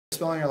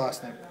spelling your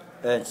last name?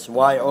 It's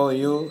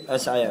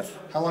Yousif.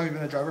 How long have you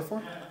been a driver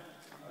for?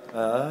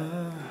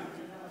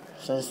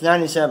 Since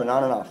 97,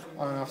 on and off.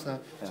 On and off then.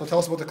 Yeah. So tell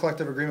us about the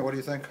collective agreement. What do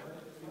you think?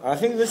 I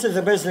think this is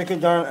the best they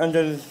could do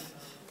under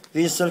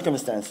these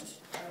circumstances,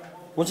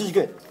 which is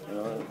good.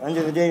 End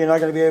of the day, you're not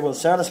going to be able to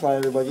satisfy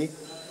everybody.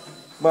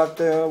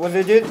 But what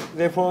they did,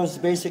 they posed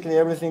basically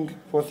everything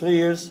for 3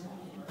 years,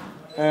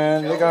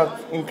 and they got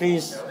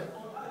increased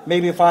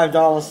maybe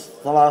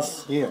 $5 the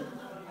last year,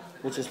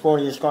 which is 4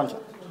 years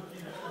contract.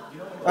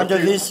 Under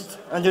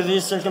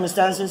these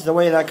circumstances, the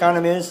way the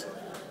economy is,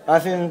 I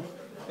think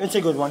it's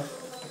a good one.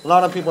 A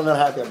lot of people are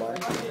happy about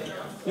it.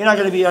 You're not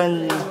going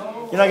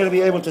to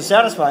be able to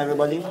satisfy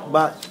everybody,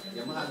 but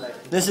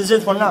this is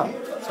it for now.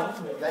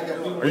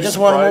 We just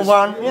want to move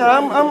on.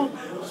 Yeah,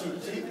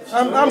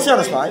 I'm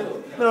satisfied.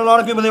 But a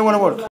lot of people, they want to work.